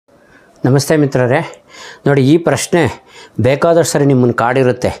ನಮಸ್ತೆ ಮಿತ್ರರೇ, ನೋಡಿ ಈ ಪ್ರಶ್ನೆ ಬೇಕಾದಷ್ಟು ಸರಿ ನಿಮ್ಮನ್ನು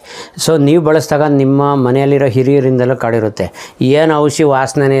ಕಾಡಿರುತ್ತೆ. ಸೊ ನೀವು ಬಳಸಿದಾಗ ನಿಮ್ಮ ಮನೆಯಲ್ಲಿರೋ ಹಿರಿಯರಿಂದಲೂ ಕಾಡಿರುತ್ತೆ. ಏನು ಔಷಧಿ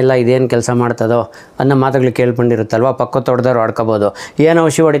ವಾಸನೆ ಇಲ್ಲ, ಇದೇನು ಕೆಲಸ ಮಾಡ್ತದೋ ಅನ್ನೋ ಮಾತುಗಳು ಕೇಳ್ಕೊಂಡಿರುತ್ತಲ್ವ. ಪಕ್ಕ ತೊಡ್ದವ್ರು ಆಡ್ಕೋಬೋದು, ಏನು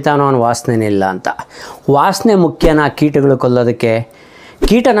ಔಷಧಿ ಹೊಡಿತಾನೋ ಅವನು ವಾಸನೆ ಇಲ್ಲ ಅಂತ. ವಾಸನೆ ಮುಖ್ಯನಾ ಕೀಟಗಳು ಕೊಲ್ಲೋದಕ್ಕೆ?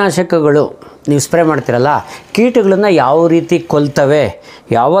 ಕೀಟನಾಶಕಗಳು ನೀವು ಸ್ಪ್ರೇ ಮಾಡ್ತೀರಲ್ಲ, ಕೀಟಗಳನ್ನು ಯಾವ ರೀತಿ ಕೊಲ್ತವೆ?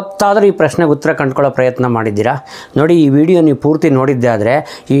 ಯಾವತ್ತಾದರೂ ಈ ಪ್ರಶ್ನೆಗೆ ಉತ್ತರ ಕಂಡುಕೊಳ್ಳೋ ಪ್ರಯತ್ನ ಮಾಡಿದ್ದೀರಾ? ನೋಡಿ, ಈ ವಿಡಿಯೋ ನೀವು ಪೂರ್ತಿ ನೋಡಿದ್ದೆ ಆದರೆ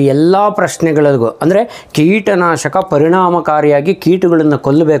ಈ ಎಲ್ಲ ಪ್ರಶ್ನೆಗಳಿಗೂ, ಅಂದರೆ ಕೀಟನಾಶಕ ಪರಿಣಾಮಕಾರಿಯಾಗಿ ಕೀಟಗಳನ್ನು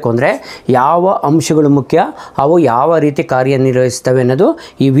ಕೊಲ್ಲಬೇಕು ಅಂದರೆ ಯಾವ ಅಂಶಗಳು ಮುಖ್ಯ, ಅವು ಯಾವ ರೀತಿ ಕಾರ್ಯನಿರ್ವಹಿಸ್ತವೆ ಅನ್ನೋದು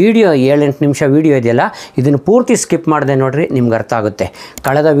ಈ ವಿಡಿಯೋ 7-8 ನಿಮಿಷ ವಿಡಿಯೋ ಇದೆಯಲ್ಲ, ಇದನ್ನು ಪೂರ್ತಿ ಸ್ಕಿಪ್ ಮಾಡಿದೆ ನೋಡಿರಿ, ನಿಮ್ಗೆ ಅರ್ಥ ಆಗುತ್ತೆ.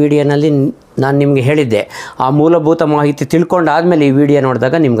 ಕಳೆದ ವಿಡಿಯೋನಲ್ಲಿ ನಾನು ನಿಮಗೆ ಹೇಳಿದ್ದೆ, ಆ ಮೂಲಭೂತ ಮಾಹಿತಿ ತಿಳ್ಕೊಂಡಾದಮೇಲೆ ಈ ವಿಡಿಯೋ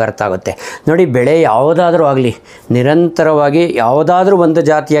ನೋಡಿದಾಗ ನಿಮ್ಗೆ ಅರ್ಥ ಆಗುತ್ತೆ. ನೋಡಿ, ಬೆಳೆ ಯಾವುದಾದ್ರೂ ಆಗಲಿ, ನಿರಂತರವಾಗಿ ಯಾವುದಾದ್ರೂ ಒಂದು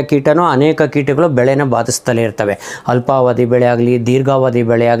ಜಾತಿಯ ಕೀಟನೋ ಅನೇಕ ಕೀಟಗಳು ಬೆಳೆನ ಬಾಧಿಸ್ತಲೇ ಇರ್ತವೆ. ಅಲ್ಪಾವಧಿ ಬೆಳೆ ಆಗಲಿ, ದೀರ್ಘಾವಧಿ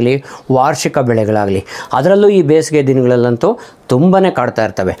ಬೆಳೆ ಆಗಲಿ, ವಾರ್ಷಿಕ ಬೆಳೆಗಳಾಗಲಿ. ಅದರಲ್ಲೂ ಈ ಬೇಸಿಗೆ ದಿನಗಳಲ್ಲಂತೂ ತುಂಬಾ ಕಾಡ್ತಾ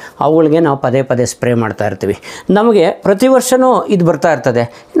ಇರ್ತವೆ. ಅವುಗಳಿಗೆ ನಾವು ಪದೇ ಪದೇ ಸ್ಪ್ರೇ ಮಾಡ್ತಾ ಇರ್ತೀವಿ. ನಮಗೆ ಪ್ರತಿ ವರ್ಷವೂ ಇದು ಬರ್ತಾ ಇರ್ತದೆ.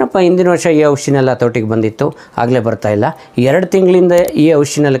 ಏನಪ್ಪ, ಹಿಂದಿನ ವರ್ಷ ಈ ಔಷಧಿನೆಲ್ಲ ತೋಟಿಗೆ ಬಂದಿತ್ತು, ಆಗಲೇ ಬರ್ತಾಯಿಲ್ಲ. 2 ತಿಂಗಳಿಂದ ಈ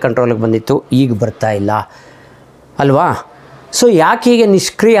ಔಷಧಿನೆಲ್ಲ ಕಂಟ್ರೋಲಿಗೆ ಬಂದಿತ್ತು, ಈಗ ಬರ್ತಾ ಇಲ್ಲ ಅಲ್ವಾ? ಸೊ ಯಾಕೆ ಹೀಗೆ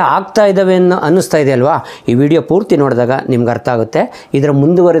ನಿಷ್ಕ್ರಿಯ ಆಗ್ತಾ ಇದ್ದಾವೆ ಅನ್ನಿಸ್ತಾ ಇದೆ ಅಲ್ವಾ? ಈ ವಿಡಿಯೋ ಪೂರ್ತಿ ನೋಡಿದಾಗ ನಿಮ್ಗೆ ಅರ್ಥ ಆಗುತ್ತೆ. ಇದರ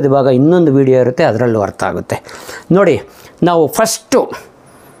ಮುಂದುವರೆದ ಭಾಗ ಇನ್ನೊಂದು ವಿಡಿಯೋ ಇರುತ್ತೆ, ಅದರಲ್ಲೂ ಅರ್ಥ ಆಗುತ್ತೆ. ನೋಡಿ, ನಾವು ಫಸ್ಟು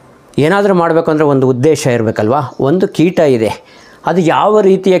ಏನಾದರೂ ಮಾಡಬೇಕು ಅಂದರೆ ಒಂದು ಉದ್ದೇಶ ಇರಬೇಕಲ್ವಾ? ಒಂದು ಕೀಟ ಇದೆ, ಅದು ಯಾವ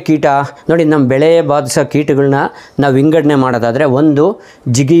ರೀತಿಯ ಕೀಟ? ನೋಡಿ, ನಮ್ಮ ಬೆಳೆ ಬಾಧಿಸೋ ಕೀಟಗಳನ್ನ ನಾವು ವಿಂಗಡಣೆ ಮಾಡೋದಾದರೆ, ಒಂದು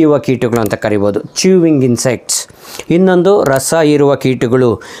ಜಿಗಿಯುವ ಕೀಟಗಳು ಅಂತ ಕರಿಬೋದು, ಚ್ಯೂವಿಂಗ್ ಇನ್ಸೆಕ್ಟ್ಸ್. ಇನ್ನೊಂದು ರಸ ಇರುವ ಕೀಟಗಳು,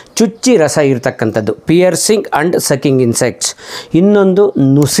 ಚುಚ್ಚಿ ರಸ ಇರ್ತಕ್ಕಂಥದ್ದು, ಪಿಯರ್ಸಿಂಗ್ ಆ್ಯಂಡ್ ಸಕಿಂಗ್ ಇನ್ಸೆಕ್ಟ್ಸ್. ಇನ್ನೊಂದು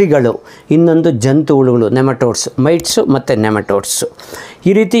ನುಸಿಗಳು, ಇನ್ನೊಂದು ಜಂತು ಹುಳುಗಳು, ನೆಮಟೋಡ್ಸ್, ಮೈಟ್ಸು ಮತ್ತು ನೆಮಟೋಡ್ಸು.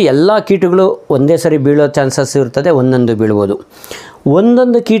 ಈ ರೀತಿ ಎಲ್ಲ ಕೀಟಗಳು ಒಂದೇ ಸರಿ ಬೀಳೋ ಚಾನ್ಸಸ್ ಇರ್ತದೆ, ಒಂದೊಂದು ಬೀಳ್ಬೋದು.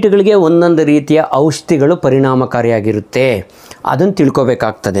 ಒಂದೊಂದು ಕೀಟಗಳಿಗೆ ಒಂದೊಂದು ರೀತಿಯ ಔಷಧಿಗಳು ಪರಿಣಾಮಕಾರಿಯಾಗಿರುತ್ತೆ, ಅದನ್ನು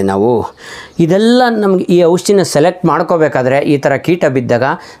ತಿಳ್ಕೊಬೇಕಾಗ್ತದೆ ನಾವು. ಇದೆಲ್ಲ ನಮಗೆ ಈ ಔಷಧಿನ ಸೆಲೆಕ್ಟ್ ಮಾಡ್ಕೋಬೇಕಾದ್ರೆ, ಈ ಥರ ಕೀಟ ಬಿದ್ದಾಗ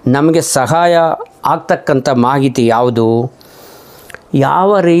ನಮಗೆ ಸಹಾಯ ಆಗ್ತಕ್ಕಂಥ ಮಾಹಿತಿ ಯಾವುದು?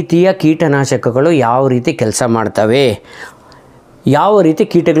 ಯಾವ ರೀತಿಯ ಕೀಟನಾಶಕಗಳು ಯಾವ ರೀತಿ ಕೆಲಸ ಮಾಡ್ತವೆ, ಯಾವ ರೀತಿ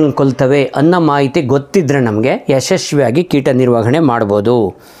ಕೀಟಗಳನ್ನ ಕೊಲ್ತವೆ ಅನ್ನೋ ಮಾಹಿತಿ ಗೊತ್ತಿದ್ದರೆ ನಮಗೆ ಯಶಸ್ವಿಯಾಗಿ ಕೀಟ ನಿರ್ವಹಣೆ ಮಾಡ್ಬೋದು.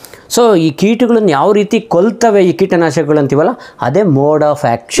 ಸೊ ಈ ಕೀಟಗಳನ್ನು ಯಾವ ರೀತಿ ಕೊಲ್ತವೆ ಈ ಕೀಟನಾಶಕಗಳು ಅಂತೀವಲ್ಲ, ಅದೇ ಮೋಡ್ ಆಫ್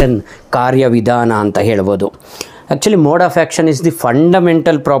ಆ್ಯಕ್ಷನ್, ಕಾರ್ಯವಿಧಾನ ಅಂತ ಹೇಳ್ಬೋದು. Actually mode of action is the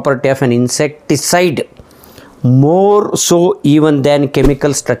fundamental property of on insecticide, more so even than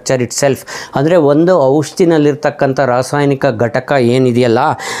chemical structure it self. ಅಂದರೆ ಒಂದು ಔಷಧಿನಲ್ಲಿರ್ತಕ್ಕಂಥ ರಾಸಾಯನಿಕ ಘಟಕ ಏನಿದೆಯಲ್ಲ,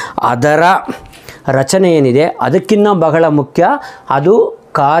 ಅದರ ರಚನೆ ಏನಿದೆ ಅದಕ್ಕಿಂತ ಬಹಳ ಮುಖ್ಯ, ಅದು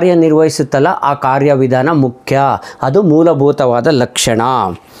ಕಾರ್ಯನಿರ್ವಹಿಸುತ್ತಲ್ಲ ಆ ಕಾರ್ಯವಿಧಾನ ಮುಖ್ಯ, ಅದು ಮೂಲಭೂತವಾದ ಲಕ್ಷಣ.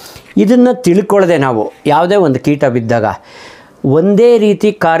 ಇದನ್ನು ತಿಳ್ಕೊಳ್ಳದೆ ನಾವು ಯಾವುದೇ ಒಂದು ಕೀಟ ಬಿದ್ದಾಗ ಒಂದೇ ರೀತಿ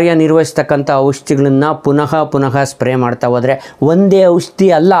ಕಾರ್ಯನಿರ್ವಹಿಸ್ತಕ್ಕಂಥ ಔಷಧಿಗಳನ್ನು ಪುನಃ ಸ್ಪ್ರೇ ಮಾಡ್ತಾ ಹೋದರೆ, ಒಂದೇ ಔಷಧಿ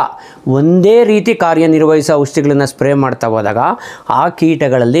ಅಲ್ಲ, ಒಂದೇ ರೀತಿ ಕಾರ್ಯನಿರ್ವಹಿಸೋ ಔಷಧಿಗಳನ್ನು ಸ್ಪ್ರೇ ಮಾಡ್ತಾ ಹೋದಾಗ ಆ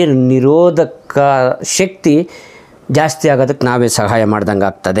ಕೀಟಗಳಲ್ಲಿ ನಿರೋಧಕ ಶಕ್ತಿ ಜಾಸ್ತಿ ಆಗೋದಕ್ಕೆ ನಾವೇ ಸಹಾಯ ಮಾಡ್ದಂಗೆ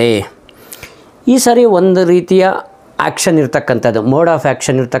ಆಗ್ತದೆ. ಈ ಸರಿ ಒಂದು ರೀತಿಯ ಆ್ಯಕ್ಷನ್ ಇರ್ತಕ್ಕಂಥದ್ದು, ಮೋಡ್ ಆಫ್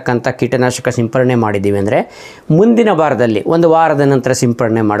ಆ್ಯಕ್ಷನ್ ಇರ್ತಕ್ಕಂಥ ಕೀಟನಾಶಕ ಸಿಂಪರಣೆ ಮಾಡಿದ್ದೀವಿ ಅಂದರೆ, ಮುಂದಿನ ವಾರದಲ್ಲಿ, ಒಂದು ವಾರದ ನಂತರ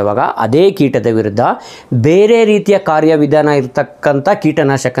ಸಿಂಪರಣೆ ಮಾಡುವಾಗ ಅದೇ ಕೀಟದ ವಿರುದ್ಧ ಬೇರೆ ರೀತಿಯ ಕಾರ್ಯವಿಧಾನ ಇರ್ತಕ್ಕಂಥ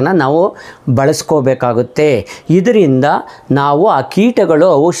ಕೀಟನಾಶಕನ ನಾವು ಬಳಸ್ಕೋಬೇಕಾಗುತ್ತೆ. ಇದರಿಂದ ನಾವು ಆ ಕೀಟಗಳು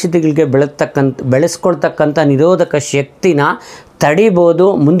ಔಷಧಿಗಳಿಗೆ ಬೆಳೆಸ್ಕೊಳ್ತಕ್ಕಂಥ ನಿರೋಧಕ ಶಕ್ತಿನ ತಡಿಬೋದು,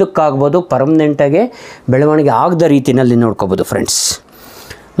 ಮುಂದಕ್ಕಾಗ್ಬೋದು, ಪರ್ಮನೆಂಟಾಗಿ ಬೆಳವಣಿಗೆ ಆಗದ ರೀತಿಯಲ್ಲಿ ನೋಡ್ಕೋಬೋದು. ಫ್ರೆಂಡ್ಸ್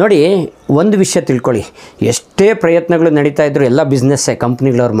ನೋಡಿ, ಒಂದು ವಿಷಯ ತಿಳ್ಕೊಳ್ಳಿ, ಎಷ್ಟೇ ಪ್ರಯತ್ನಗಳು ನಡೀತಾ ಇದ್ದರೂ, ಎಲ್ಲ ಬಿಸ್ನೆಸ್ಸೇ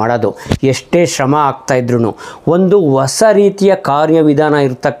ಕಂಪ್ನಿಗಳವ್ರು ಮಾಡೋದು, ಎಷ್ಟೇ ಶ್ರಮ ಆಗ್ತಾಯಿದ್ರು ಒಂದು ಹೊಸ ರೀತಿಯ ಕಾರ್ಯವಿಧಾನ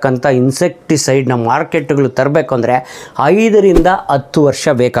ಇರ್ತಕ್ಕಂಥ ಇನ್ಸೆಕ್ಟಿಸೈಡ್ನ ಮಾರ್ಕೆಟ್ಗಳು ತರಬೇಕು ಅಂದರೆ 5ರಿಂದ 10 ವರ್ಷ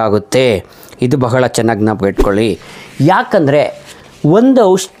ಬೇಕಾಗುತ್ತೆ. ಇದು ಬಹಳ ಚೆನ್ನಾಗಿ ಜ್ಞಾಪಕ. ಯಾಕಂದರೆ ಒಂದು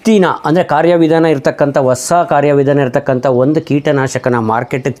ಔಷಧಿನ, ಅಂದರೆ ಕಾರ್ಯವಿಧಾನ ಇರ್ತಕ್ಕಂಥ ಹೊಸ ಕಾರ್ಯವಿಧಾನ ಇರ್ತಕ್ಕಂಥ ಒಂದು ಕೀಟನಾಶಕನ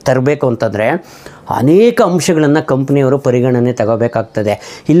ಮಾರ್ಕೆಟಿಗೆ ತರಬೇಕು ಅಂತಂದರೆ ಅನೇಕ ಅಂಶಗಳನ್ನು ಕಂಪ್ನಿಯವರು ಪರಿಗಣನೆ ತಗೋಬೇಕಾಗ್ತದೆ.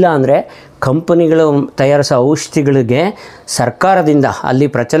 ಇಲ್ಲ ಅಂದರೆ ಕಂಪನಿಗಳು ತಯಾರಿಸೋ ಔಷಧಿಗಳಿಗೆ ಸರ್ಕಾರದಿಂದ, ಅಲ್ಲಿ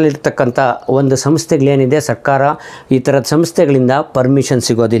ಪ್ರಚಲಿರ್ತಕ್ಕಂಥ ಒಂದು ಸಂಸ್ಥೆಗಳೇನಿದೆ, ಸರ್ಕಾರ ಈ ಥರದ ಸಂಸ್ಥೆಗಳಿಂದ ಪರ್ಮಿಷನ್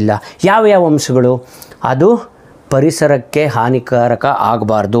ಸಿಗೋದಿಲ್ಲ. ಯಾವ್ಯಾವ ಅಂಶಗಳು? ಅದು ಪರಿಸರಕ್ಕೆ ಹಾನಿಕಾರಕ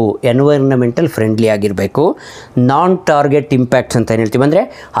ಆಗಬಾರ್ದು, ಎನ್ವೈರ್ನಮೆಂಟಲ್ ಫ್ರೆಂಡ್ಲಿ ಆಗಿರಬೇಕು, ನಾನ್ ಟಾರ್ಗೆಟ್ ಇಂಪ್ಯಾಕ್ಟ್ಸ್ ಅಂತ ಏನು ಹೇಳ್ತೀವಿ, ಅಂದರೆ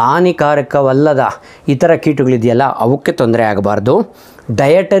ಹಾನಿಕಾರಕವಲ್ಲದ ಇತರ ಕೀಟಗಳಿದೆಯಲ್ಲ ಅವಕ್ಕೆ ತೊಂದರೆ ಆಗಬಾರ್ದು,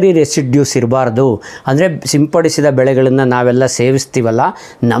 ಡಯಟರಿ ರೆಸಿಡ್ಯೂಸ್ ಇರಬಾರ್ದು, ಅಂದರೆ ಸಿಂಪಡಿಸಿದ ಬೆಳೆಗಳನ್ನು ನಾವೆಲ್ಲ ಸೇವಿಸ್ತೀವಲ್ಲ,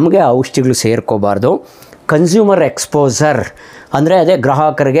 ನಮಗೆ ಔಷಧಿಗಳು ಸೇರ್ಕೋಬಾರ್ದು, ಕನ್ಸ್ಯೂಮರ್ ಎಕ್ಸ್ಪೋಸರ್ ಅಂದರೆ ಅದೇ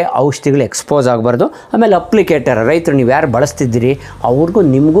ಗ್ರಾಹಕರಿಗೆ ಔಷಧಿಗಳು ಎಕ್ಸ್ಪೋಸ್ ಆಗಬಾರ್ದು. ಆಮೇಲೆ ಅಪ್ಲಿಕೇಟರ್ ರೈತರು ನೀವು ಯಾರು ಬಳಸ್ತಿದ್ದೀರಿ ಅವ್ರಿಗೂ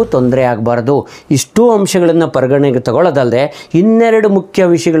ನಿಮಗೂ ತೊಂದರೆ ಆಗಬಾರ್ದು. ಇಷ್ಟೂ ಅಂಶಗಳನ್ನು ಪರಿಗಣನೆಗೆ ತಗೊಳ್ಳೋದಲ್ಲದೆ ಇನ್ನೆರಡು ಮುಖ್ಯ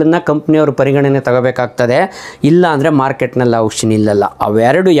ವಿಷಯಗಳನ್ನು ಕಂಪ್ನಿಯವರು ಪರಿಗಣನೆ ತಗೋಬೇಕಾಗ್ತದೆ. ಇಲ್ಲ ಅಂದರೆ ಮಾರ್ಕೆಟ್ನಲ್ಲಿ ಔಷಧಿ ನಿಲ್ಲಲ್ಲ.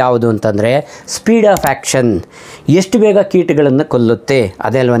 ಅವೆರಡು ಯಾವುದು ಅಂತಂದರೆ ಸ್ಪೀಡ್ ಆಫ್ ಆ್ಯಕ್ಷನ್, ಎಷ್ಟು ಬೇಗ ಕೀಟಗಳನ್ನು ಕೊಲ್ಲುತ್ತೆ,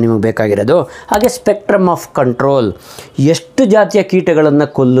 ಅದೇ ಅಲ್ವಾ ನಿಮಗೆ ಬೇಕಾಗಿರೋದು. ಹಾಗೆ ಸ್ಪೆಕ್ಟ್ರಮ್ ಆಫ್ ಕಂಟ್ರೋಲ್, ಎಷ್ಟು ಜಾತಿಯ ಕೀಟಗಳನ್ನು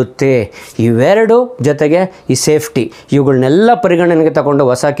ಕೊಲ್ಲುತ್ತೆ, ಇವೆರಡು ಜೊತೆಗೆ ಈ ಸೇಫ್ಟಿ, ಇವುಗಳನ್ನೆಲ್ಲ ಪರಿಗಣನೆಗೆ ತಗೊಂಡು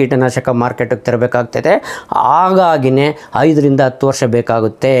ಹೊಸ ಕೀಟನಾಶಕ ಮಾರ್ಕೆಟಿಗೆ ತರಬೇಕಾಗ್ತದೆ. ಹಾಗಾಗಿನೇ 5 ರಿಂದ 10 ವರ್ಷ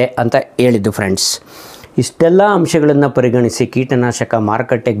ಬೇಕಾಗುತ್ತೆ ಅಂತ ಹೇಳಿದ್ದು ಫ್ರೆಂಡ್ಸ್. ಇಷ್ಟೆಲ್ಲ ಅಂಶಗಳನ್ನು ಪರಿಗಣಿಸಿ ಕೀಟನಾಶಕ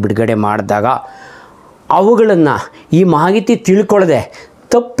ಮಾರುಕಟ್ಟೆಗೆ ಬಿಡುಗಡೆ ಮಾಡಿದಾಗ ಅವುಗಳನ್ನು ಈ ಮಾಹಿತಿ ತಿಳ್ಕೊಳ್ಳದೆ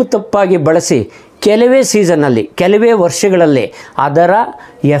ತಪ್ಪಾಗಿ ಬಳಸಿ ಕೆಲವೇ ಸೀಸನ್ನಲ್ಲಿ, ಕೆಲವೇ ವರ್ಷಗಳಲ್ಲಿ ಅದರ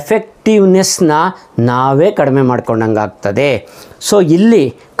ಎಫೆಕ್ಟಿವ್ನೆಸ್ನ ನಾವೇ ಕಡಿಮೆ ಮಾಡ್ಕೊಂಡಂಗಾಗ್ತದೆ. ಸೊ ಇಲ್ಲಿ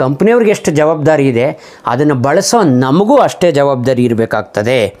ಕಂಪ್ನಿಯವ್ರಿಗೆ ಎಷ್ಟು ಜವಾಬ್ದಾರಿ ಇದೆ, ಅದನ್ನು ಬಳಸೋ ನಮಗೂ ಅಷ್ಟೇ ಜವಾಬ್ದಾರಿ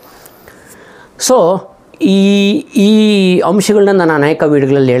ಇರಬೇಕಾಗ್ತದೆ. ಸೊ ಈ ಅಂಶಗಳನ್ನ ನಾನು ಅನೇಕ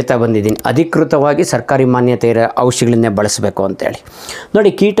ವಿಡಿಯೋಗಳಲ್ಲಿ ಹೇಳ್ತಾ ಬಂದಿದ್ದೀನಿ. ಅಧಿಕೃತವಾಗಿ ಸರ್ಕಾರಿ ಮಾನ್ಯತೆ ಇರೋ ಔಷಧಿಗಳನ್ನೇ ಬಳಸಬೇಕು ಅಂತೇಳಿ.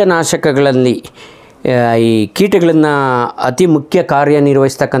 ನೋಡಿ, ಕೀಟನಾಶಕಗಳಲ್ಲಿ ಈ ಕೀಟಗಳನ್ನು ಅತಿ ಮುಖ್ಯ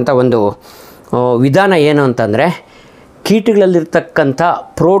ಕಾರ್ಯನಿರ್ವಹಿಸ್ತಕ್ಕಂಥ ಒಂದು ವಿಧಾನ ಏನು ಅಂತಂದರೆ, ಕೀಟಗಳಲ್ಲಿರ್ತಕ್ಕಂಥ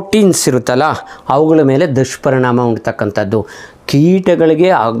ಪ್ರೋಟೀನ್ಸ್ ಇರುತ್ತಲ್ಲ ಅವುಗಳ ಮೇಲೆ ದುಷ್ಪರಿಣಾಮ ಉಂಟತಕ್ಕಂಥದ್ದು. ಕೀಟಗಳಿಗೆ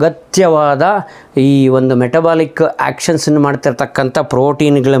ಅಗತ್ಯವಾದ ಈ ಒಂದು ಮೆಟಬಾಲಿಕ್ ಆ್ಯಕ್ಷನ್ಸನ್ನು ಮಾಡ್ತಿರ್ತಕ್ಕಂಥ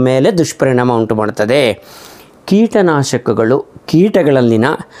ಪ್ರೋಟೀನ್ಗಳ ಮೇಲೆ ದುಷ್ಪರಿಣಾಮ ಉಂಟು ಮಾಡ್ತದೆ. ಕೀಟನಾಶಕಗಳು ಕೀಟಗಳಲ್ಲಿನ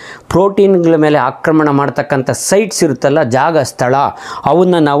ಪ್ರೋಟೀನ್ಗಳ ಮೇಲೆ ಆಕ್ರಮಣ ಮಾಡ್ತಕ್ಕಂಥ ಸೈಟ್ಸ್ ಇರುತ್ತಲ್ಲ, ಜಾಗ, ಸ್ಥಳ,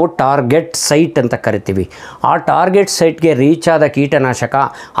 ಅವನ್ನು ನಾವು ಟಾರ್ಗೆಟ್ ಸೈಟ್ ಅಂತ ಕರಿತೀವಿ. ಆ ಟಾರ್ಗೆಟ್ ಸೈಟ್ಗೆ ರೀಚ್ ಆದ ಕೀಟನಾಶಕ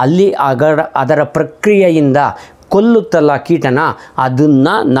ಅಲ್ಲಿ ಅದರ ಪ್ರಕ್ರಿಯೆಯಿಂದ ಕೊಲ್ಲುತ್ತಲ್ಲ ಕೀಟನ,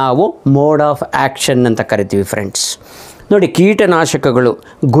 ಅದನ್ನು ನಾವು ಮೋಡ್ ಆಫ್ ಆ್ಯಕ್ಷನ್ ಅಂತ ಕರಿತೀವಿ ಫ್ರೆಂಡ್ಸ್. ನೋಡಿ, ಕೀಟನಾಶಕಗಳು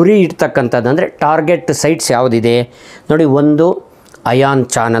ಗುರಿ ಇಡ್ತಕ್ಕಂಥದ್ದು ಅಂದರೆ ಟಾರ್ಗೆಟ್ ಸೈಟ್ಸ್ ಯಾವುದಿದೆ ನೋಡಿ. ಒಂದು ಅಯಾನ್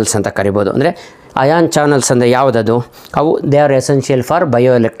ಚಾನಲ್ಸ್ ಅಂತ ಕರಿಬೋದು. ಅಂದರೆ ಅಯಾನ್ ಚಾನಲ್ಸ್ ಅಂದರೆ ಯಾವುದದು? ಅವು they are essential for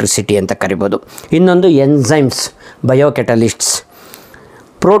bio electricity ಅಂತ ಕರಿಬೋದು. ಇನ್ನೊಂದು enzymes, ಬಯೋಕೆಟಲಿಸ್ಟ್ಸ್,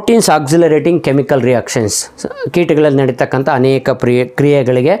 proteins accelerating chemical reactions, ಕೀಟಗಳಲ್ಲಿ ನಡೀತಕ್ಕಂಥ ಅನೇಕ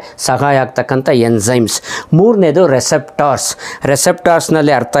ಕ್ರಿಯೆಗಳಿಗೆ ಸಹಾಯ ಆಗ್ತಕ್ಕಂಥ ಎನ್ಸೈಮ್ಸ್. ಮೂರನೇದು ರೆಸೆಪ್ಟಾರ್ಸ್.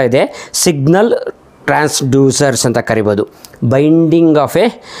 ರೆಸೆಪ್ಟಾರ್ಸ್ನಲ್ಲಿ ಅರ್ಥ ಇದೆ ಸಿಗ್ನಲ್ ಟ್ರಾನ್ಸ್ಡ್ಯೂಸರ್ಸ್ ಅಂತ ಕರಿಬೋದು. Binding of A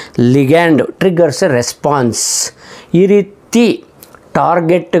ligand triggers A response. ಈ ರೀತಿ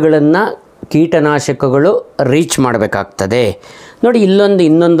ಟಾರ್ಗೆಟ್ಗಳನ್ನು ಕೀಟನಾಶಕಗಳು ರೀಚ್ ಮಾಡಬೇಕಾಗ್ತದೆ. ನೋಡಿ,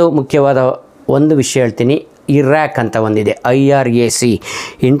 ಇನ್ನೊಂದು ಮುಖ್ಯವಾದ ಒಂದು ವಿಷಯ ಹೇಳ್ತೀನಿ. IRAC ಅಂತ ಒಂದಿದೆ, IRAC,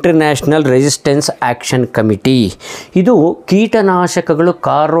 international resistance action committee. ಇದು ಕೀಟನಾಶಕಗಳು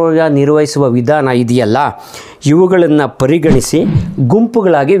ಕಾರ್ಯನಿರ್ವಹಿಸುವ ವಿಧಾನ ಇದೆಯಲ್ಲ, ಇವುಗಳನ್ನು ಪರಿಗಣಿಸಿ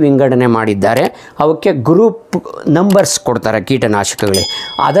ಗುಂಪುಗಳಾಗಿ ವಿಂಗಡಣೆ ಮಾಡಿದ್ದಾರೆ. ಅವಕ್ಕೆ ಗ್ರೂಪ್ ನಂಬರ್ಸ್ ಕೊಡ್ತಾರೆ ಕೀಟನಾಶಕಗಳಿಗೆ.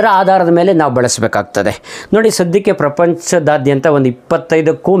 ಅದರ ಆಧಾರದ ಮೇಲೆ ನಾವು ಬಳಸಬೇಕಾಗ್ತದೆ. ನೋಡಿ, ಸದ್ಯಕ್ಕೆ ಪ್ರಪಂಚದಾದ್ಯಂತ ಒಂದು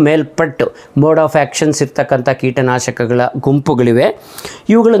 25ಕ್ಕೂ ಮೇಲ್ಪಟ್ಟು ಮೋಡ್ ಆಫ್ ಆ್ಯಕ್ಷನ್ಸ್ ಇರ್ತಕ್ಕಂಥ ಕೀಟನಾಶಕಗಳ ಗುಂಪುಗಳಿವೆ.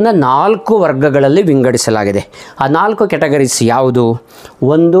 ಇವುಗಳನ್ನು 4 ವರ್ಗಗಳಲ್ಲಿ ವಿಂಗಡಿಸಲಾಗಿದೆ. ಆ 4 ಕ್ಯಾಟಗರೀಸ್ ಯಾವುದು?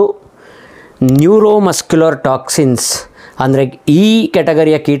 ಒಂದು ನ್ಯೂರೋಮಸ್ಕ್ಯುಲರ್ ಟಾಕ್ಸಿನ್ಸ್, ಅಂದರೆ ಈ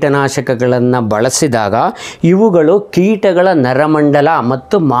ಕ್ಯಾಟಗರಿಯ ಕೀಟನಾಶಕಗಳನ್ನು ಬಳಸಿದಾಗ ಇವುಗಳು ಕೀಟಗಳ ನರಮಂಡಲ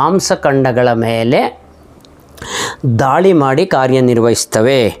ಮತ್ತು ಮಾಂಸಖಂಡಗಳ ಮೇಲೆ ದಾಳಿ ಮಾಡಿ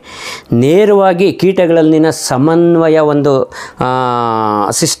ಕಾರ್ಯನಿರ್ವಹಿಸ್ತವೆ. ನೇರವಾಗಿ ಕೀಟಗಳಲ್ಲಿನ ಸಮನ್ವಯ ಒಂದು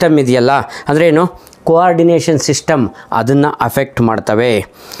ಸಿಸ್ಟಮ್ ಇದೆಯಲ್ಲ, ಅಂದರೆ ಏನು, ಕೋಆರ್ಡಿನೇಷನ್ ಸಿಸ್ಟಮ್, ಅದನ್ನು ಅಫೆಕ್ಟ್ ಮಾಡ್ತವೆ.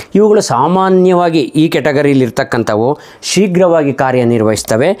 ಇವುಗಳು ಸಾಮಾನ್ಯವಾಗಿ ಈ ಕ್ಯಾಟಗರಿಲಿರ್ತಕ್ಕಂಥವು ಶೀಘ್ರವಾಗಿ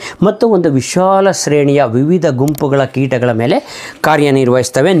ಕಾರ್ಯನಿರ್ವಹಿಸ್ತವೆ ಮತ್ತು ಒಂದು ವಿಶಾಲ ಶ್ರೇಣಿಯ ವಿವಿಧ ಗುಂಪುಗಳ ಕೀಟಗಳ ಮೇಲೆ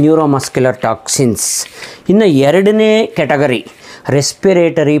ಕಾರ್ಯನಿರ್ವಹಿಸ್ತವೆ. Neuromuscular toxins. ಇನ್ನು ಎರಡನೇ ಕ್ಯಾಟಗರಿ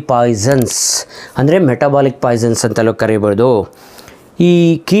ರೆಸ್ಪಿರೇಟರಿ ಪಾಯ್ಸನ್ಸ್, ಅಂದರೆ ಮೆಟಬಾಲಿಕ್ ಪಾಯ್ಸನ್ಸ್ ಅಂತಲೂ ಕರೀಬೋದು. ಈ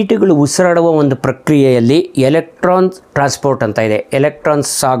ಕೀಟಗಳು ಉಸಿರಾಡುವ ಒಂದು ಪ್ರಕ್ರಿಯೆಯಲ್ಲಿ ಎಲೆಕ್ಟ್ರಾನ್ಸ್ ಟ್ರಾನ್ಸ್ಪೋರ್ಟ್ ಅಂತ ಇದೆ, ಎಲೆಕ್ಟ್ರಾನ್ಸ್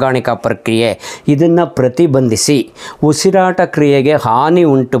ಸಾಗಾಣಿಕಾ ಪ್ರಕ್ರಿಯೆ, ಇದನ್ನು ಪ್ರತಿಬಂಧಿಸಿ ಉಸಿರಾಟ ಕ್ರಿಯೆಗೆ ಹಾನಿ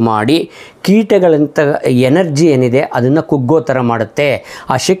ಉಂಟು ಮಾಡಿ ಕೀಟಗಳಂಥ ಎನರ್ಜಿ ಏನಿದೆ ಅದನ್ನು ಕುಗ್ಗೋ ಥರ ಮಾಡುತ್ತೆ.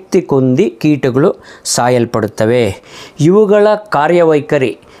 ಆ ಶಕ್ತಿ ಕೊಂದಿ ಕೀಟಗಳು ಸಾಯಲ್ಪಡುತ್ತವೆ. ಇವುಗಳ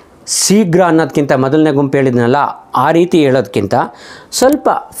ಕಾರ್ಯವೈಖರಿ ಶೀಘ್ರ ಅನ್ನೋದಕ್ಕಿಂತ, ಮೊದಲನೇ ಗುಂಪು ಹೇಳಿದ್ನಲ್ಲ ಆ ರೀತಿ ಹೇಳೋದಕ್ಕಿಂತ ಸ್ವಲ್ಪ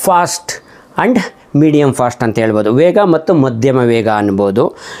ಫಾಸ್ಟ್ ಆ್ಯಂಡ್ ಮೀಡಿಯಮ್ ಫಾಸ್ಟ್ ಅಂತ ಹೇಳ್ಬೋದು, ವೇಗ ಮತ್ತು ಮಧ್ಯಮ ವೇಗ ಅನ್ಬೋದು.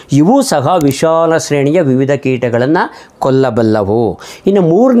 ಇವೂ ಸಹ ವಿಶಾಲ ಶ್ರೇಣಿಯ ವಿವಿಧ ಕೀಟಗಳನ್ನು ಕೊಲ್ಲಬಲ್ಲವು. ಇನ್ನು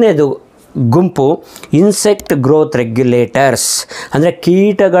ಮೂರನೇದು ಗುಂಪು ಇನ್ಸೆಕ್ಟ್ ಗ್ರೋತ್ ರೆಗ್ಯುಲೇಟರ್ಸ್, ಅಂದರೆ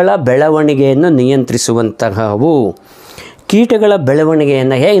ಕೀಟಗಳ ಬೆಳವಣಿಗೆಯನ್ನು ನಿಯಂತ್ರಿಸುವಂತಹವು. ಕೀಟಗಳ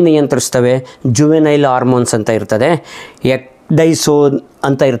ಬೆಳವಣಿಗೆಯನ್ನು ಹೇಗೆ ನಿಯಂತ್ರಿಸ್ತವೆ? ಜುವೆನೈಲ್ ಹಾರ್ಮೋನ್ಸ್ ಅಂತ ಇರ್ತದೆ. ಡೈಸೋನ್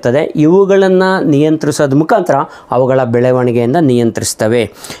ಅಂತ ಇರ್ತದೆ. ಇವುಗಳನ್ನು ನಿಯಂತ್ರಿಸೋದ ಮುಖಾಂತರ ಅವುಗಳ ಬೆಳವಣಿಗೆಯಿಂದ ನಿಯಂತ್ರಿಸ್ತವೆ.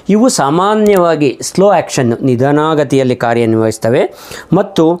 ಇವು ಸಾಮಾನ್ಯವಾಗಿ ಸ್ಲೋ ಆ್ಯಕ್ಷನ್, ನಿಧಾನಗತಿಯಲ್ಲಿ ಕಾರ್ಯನಿರ್ವಹಿಸ್ತವೆ.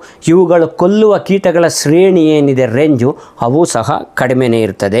 ಮತ್ತು ಇವುಗಳು ಕೊಲ್ಲುವ ಕೀಟಗಳ ಶ್ರೇಣಿ ಏನಿದೆ, ರೇಂಜು, ಅವು ಸಹ ಕಡಿಮೆನೇ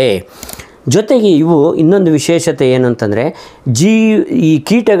ಇರ್ತದೆ. ಜೊತೆಗೆ ಇವು ಇನ್ನೊಂದು ವಿಶೇಷತೆ ಏನು ಅಂತಂದರೆ, ಈ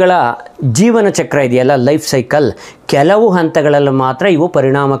ಕೀಟಗಳ ಜೀವನ ಚಕ್ರ ಇದೆಯಲ್ಲ, ಲೈಫ್ ಸೈಕಲ್, ಕೆಲವು ಹಂತಗಳಲ್ಲಿ ಮಾತ್ರ ಇವು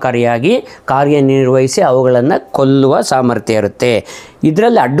ಪರಿಣಾಮಕಾರಿಯಾಗಿ ಕಾರ್ಯನಿರ್ವಹಿಸಿ ಅವುಗಳನ್ನು ಕೊಲ್ಲುವ ಸಾಮರ್ಥ್ಯ ಇರುತ್ತೆ.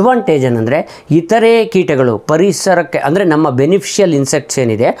 ಇದರಲ್ಲಿ ಅಡ್ವಾಂಟೇಜ್ ಏನಂದರೆ, ಇತರೆ ಕೀಟಗಳು ಪರಿಸರಕ್ಕೆ ಅಂದರೆ ನಮ್ಮ ಬೆನಿಫಿಷಿಯಲ್ ಇನ್ಸೆಕ್ಟ್ಸ್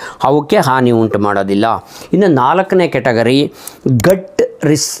ಏನಿದೆ ಅವಕ್ಕೆ ಹಾನಿ ಉಂಟು ಮಾಡೋದಿಲ್ಲ. ಇನ್ನು 4ನೇ ಕೆಟಗರಿ ಗಟ್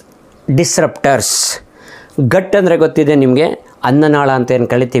ಡಿಸ್ರಪ್ಟರ್ಸ್. ಗಟ್ ಅಂದರೆ ಗೊತ್ತಿದೆ ನಿಮಗೆ, ಅನ್ನನಾಳ ಅಂತ ಏನು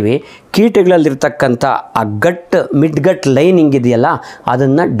ಕಳಿತೀವಿ. ಕೀಟಗಳಲ್ಲಿರ್ತಕ್ಕಂಥ ಆ ಮಿಡ್ ಗಟ್ ಲೈನಿಂಗ್ ಇದೆಯಲ್ಲ,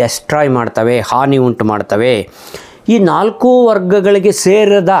 ಅದನ್ನು ಡೆಸ್ಟ್ರಾಯ್ ಮಾಡ್ತವೆ, ಹಾನಿ ಉಂಟು ಮಾಡ್ತವೆ. ಈ 4 ವರ್ಗಗಳಿಗೆ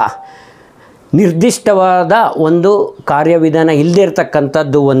ಸೇರಿದ ನಿರ್ದಿಷ್ಟವಾದ ಒಂದು ಕಾರ್ಯವಿಧಾನ ಇಲ್ಲದೇ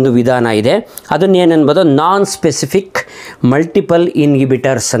ಇರತಕ್ಕಂಥದ್ದು ಒಂದು ವಿಧಾನ ಇದೆ. ಅದನ್ನೇನೆನ್ಬೋದು ನಾನ್ ಸ್ಪೆಸಿಫಿಕ್ ಮಲ್ಟಿಪಲ್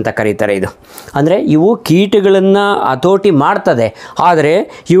ಇನ್ಹಿಬಿಟರ್ಸ್ ಅಂತ ಕರೀತಾರೆ. ಇದು ಅಂದರೆ ಇವು ಕೀಟಗಳನ್ನು ಹತೋಟಿ ಮಾಡ್ತದೆ, ಆದರೆ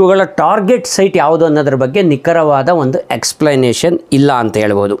ಇವುಗಳ ಟಾರ್ಗೆಟ್ ಸೈಟ್ ಯಾವುದು ಅನ್ನೋದ್ರ ಬಗ್ಗೆ ನಿಖರವಾದ ಒಂದು ಎಕ್ಸ್ಪ್ಲನೇಷನ್ ಇಲ್ಲ ಅಂತ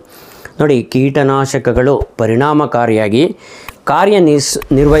ಹೇಳ್ಬೋದು. ನೋಡಿ, ಕೀಟನಾಶಕಗಳು ಪರಿಣಾಮಕಾರಿಯಾಗಿ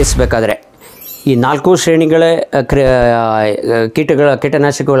ನಿರ್ವಹಿಸಬೇಕಾದ್ರೆ ಈ 4 ಶ್ರೇಣಿಗಳ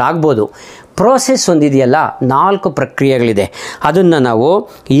ಕೀಟನಾಶಕಗಳು ಆಗ್ಬೋದು. ಪ್ರೋಸೆಸ್ ಒಂದಿದೆಯಲ್ಲ, 4 ಪ್ರಕ್ರಿಯೆಗಳಿದೆ. ಅದನ್ನು ನಾವು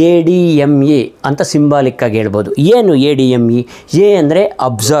ADME ಅಂತ ಸಿಂಬಾಲಿಕ್ಕಾಗಿ ಹೇಳ್ಬೋದು. ಏನು ADME? ಎ ಅಂದರೆ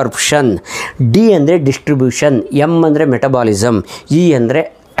ಅಬ್ಸಾರ್ಪ್ಷನ್, ಡಿ ಅಂದರೆ ಡಿಸ್ಟ್ರಿಬ್ಯೂಷನ್, ಎಮ್ ಅಂದರೆ ಮೆಟಬಾಲಿಸಮ್, ಇ ಅಂದರೆ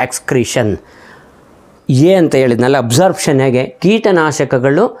ಎಕ್ಸ್ಕ್ರೀಷನ್. ಎ ಅಂತ ಹೇಳಿದ್ನಲ್ಲ, ಅಬ್ಸಾರ್ಪ್ಷನ್ ಹೇಗೆ,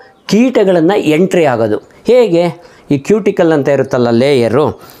 ಕೀಟನಾಶಕಗಳು ಕೀಟಗಳನ್ನು ಎಂಟ್ರಿ ಆಗೋದು ಹೇಗೆ, ಈ ಕ್ಯೂಟಿಕಲ್ ಅಂತ ಇರುತ್ತಲ್ಲ ಲೇಯರು,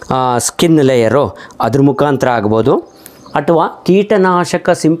 ಸ್ಕಿನ್ ಲೇಯರು, ಅದ್ರ ಮುಖಾಂತರ ಆಗ್ಬೋದು. ಅಥವಾ ಕೀಟನಾಶಕ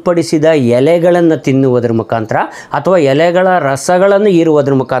ಸಿಂಪಡಿಸಿದ ಎಲೆಗಳನ್ನು ತಿನ್ನುವುದರ ಮುಖಾಂತರ, ಅಥವಾ ಎಲೆಗಳ ರಸಗಳನ್ನು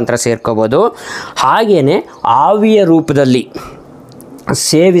ಹೀರುವುದರ ಮುಖಾಂತರ ಸೇರ್ಕೋಬೋದು. ಹಾಗೆಯೇ ಆವಿಯ ರೂಪದಲ್ಲಿ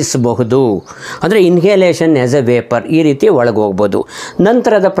ಸೇವಿಸಬಹುದು, ಅಂದರೆ ಇನ್ಹೇಲೇಷನ್ ಆ್ಯಸ್ ಎ ವೇಪರ್, ಈ ರೀತಿ ಒಳಗೆ ಹೋಗ್ಬೋದು.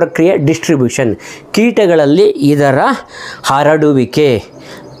 ನಂತರದ ಪ್ರಕ್ರಿಯೆ ಡಿಸ್ಟ್ರಿಬ್ಯೂಷನ್, ಕೀಟಗಳಲ್ಲಿ ಇದರ ಹರಡುವಿಕೆ.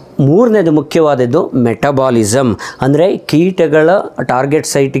 3ನೇದು ಮುಖ್ಯವಾದದ್ದು ಮೆಟಬಾಲಿಸಮ್, ಅಂದರೆ ಕೀಟಗಳ ಟಾರ್ಗೆಟ್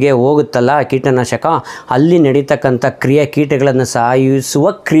ಸೈಟ್ಗೆ ಹೋಗುತ್ತಲ್ಲ ಕೀಟನಾಶಕ, ಅಲ್ಲಿ ನಡೀತಕ್ಕಂಥ ಕ್ರಿಯೆ, ಕೀಟಗಳನ್ನು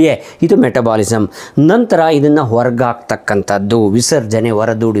ಸಾಯಿಸುವ ಕ್ರಿಯೆ, ಇದು ಮೆಟಬಾಲಿಸಮ್. ನಂತರ ಇದನ್ನು ಹೊರಗಾಕ್ತಕ್ಕಂಥದ್ದು, ವಿಸರ್ಜನೆ,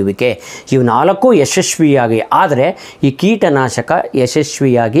 ಹೊರದೂಡುವಿಕೆ. ಇವು 4 ಯಶಸ್ವಿಯಾಗಿ, ಆದರೆ ಈ ಕೀಟನಾಶಕ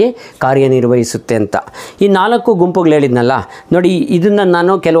ಯಶಸ್ವಿಯಾಗಿ ಕಾರ್ಯನಿರ್ವಹಿಸುತ್ತೆ ಅಂತ. ಈ 4 ಗುಂಪುಗಳು ಹೇಳಿದ್ನಲ್ಲ ನೋಡಿ, ಇದನ್ನು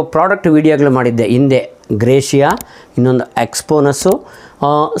ನಾನು ಕೆಲವು ಪ್ರಾಡಕ್ಟ್ ವಿಡಿಯೋಗಳು ಮಾಡಿದ್ದೆ ಹಿಂದೆ. ಗ್ರೇಷಿಯಾ, ಇನ್ನೊಂದು ಎಕ್ಸ್ಪೋನಸ್ಸು,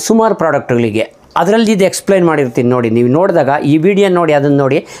 ಸುಮಾರು ಪ್ರಾಡಕ್ಟ್ಗಳಿಗೆ ಅದರಲ್ಲಿ ಇದು ಎಕ್ಸ್ಪ್ಲೈನ್ ಮಾಡಿರ್ತೀನಿ ನೋಡಿ. ನೀವು ನೋಡಿದಾಗ ಈ ವಿಡಿಯೋ ನೋಡಿ, ಅದನ್ನು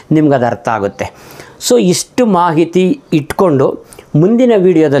ನೋಡಿ, ನಿಮ್ಗೆ ಅದು ಅರ್ಥ ಆಗುತ್ತೆ. ಸೊ ಇಷ್ಟು ಮಾಹಿತಿ ಇಟ್ಕೊಂಡು ಮುಂದಿನ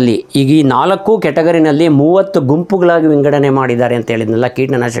ವಿಡಿಯೋದಲ್ಲಿ ಈಗ ಈ 4 ಕೆಟಗರಿನಲ್ಲಿ 30 ಗುಂಪುಗಳಾಗಿ ವಿಂಗಡಣೆ ಮಾಡಿದ್ದಾರೆ ಅಂತ ಹೇಳಿದ್ನಲ್ಲ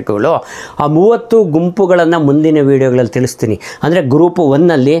ಕೀಟನಾಶಕಗಳು, ಆ 30 ಗುಂಪುಗಳನ್ನು ಮುಂದಿನ ವಿಡಿಯೋಗಳಲ್ಲಿ ತಿಳಿಸ್ತೀನಿ. ಅಂದರೆ ಗ್ರೂಪ್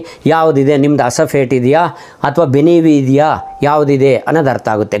 1ನಲ್ಲಿ ಯಾವುದಿದೆ, ನಿಮ್ಮದು ಅಸಫೇಟ್ ಇದೆಯಾ ಅಥವಾ ಬೆನಿವಿ ಇದೆಯಾ, ಯಾವುದಿದೆ ಅನ್ನೋದು ಅರ್ಥ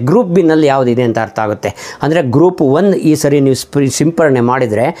ಆಗುತ್ತೆ. ಗ್ರೂಪ್ ಬಿನಲ್ಲಿ ಯಾವುದಿದೆ ಅಂತ ಅರ್ಥ ಆಗುತ್ತೆ. ಅಂದರೆ ಗ್ರೂಪ್ 1 ಈ ಸರಿ ನೀವು ಸಿಂಪರಣೆ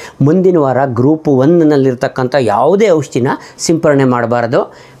ಮಾಡಿದರೆ ಮುಂದಿನ ವಾರ ಗ್ರೂಪ್ 1ನಲ್ಲಿರ್ತಕ್ಕಂಥ ಯಾವುದೇ ಔಷಧಿನ ಸಿಂಪರಣೆ ಮಾಡಬಾರ್ದು,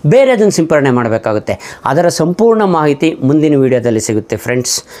 ಬೇರೆದನ್ನು ಸಿಂಪರಣೆ ಮಾಡಬೇಕಾಗುತ್ತೆ. ಅದರ ಸಂಪೂರ್ಣ ಮಾಹಿತಿ ಮುಂದಿನ ವಿಡಿಯೋದಲ್ಲಿ ಸಿಗುತ್ತೆ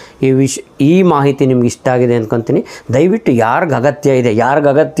ಫ್ರೆಂಡ್ಸ್. ಈ ಮಾಹಿತಿ ನಿಮ್ಗೆ ಇಷ್ಟ ಆಗಿದೆ ಅಂದ್ಕೊತೀನಿ. ದಯವಿಟ್ಟು ಯಾರಿಗೆ ಅಗತ್ಯ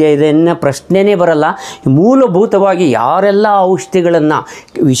ಇದೆ ಅನ್ನೋ ಪ್ರಶ್ನೆನೇ ಬರಲ್ಲ. ಮೂಲಭೂತವಾಗಿ ಯಾರೆಲ್ಲ ಔಷಧಿಗಳನ್ನು,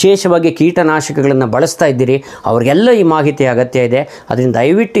 ವಿಶೇಷವಾಗಿ ಕೀಟನಾಶಕಗಳನ್ನು ಬಳಸ್ತಾ ಇದ್ದೀರಿ ಅವ್ರಿಗೆಲ್ಲ ಈ ಮಾಹಿತಿ ಅಗತ್ಯ ಇದೆ. ಅದರಿಂದ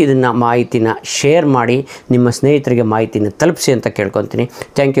ದಯವಿಟ್ಟು ಮಾಹಿತಿನ ಶೇರ್ ಮಾಡಿ, ನಿಮ್ಮ ಸ್ನೇಹಿತರಿಗೆ ಮಾಹಿತಿನ ತಲುಪಿಸಿ ಅಂತ ಕೇಳ್ಕೊತೀನಿ.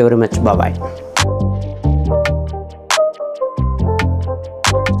 Thank you very much. Bye.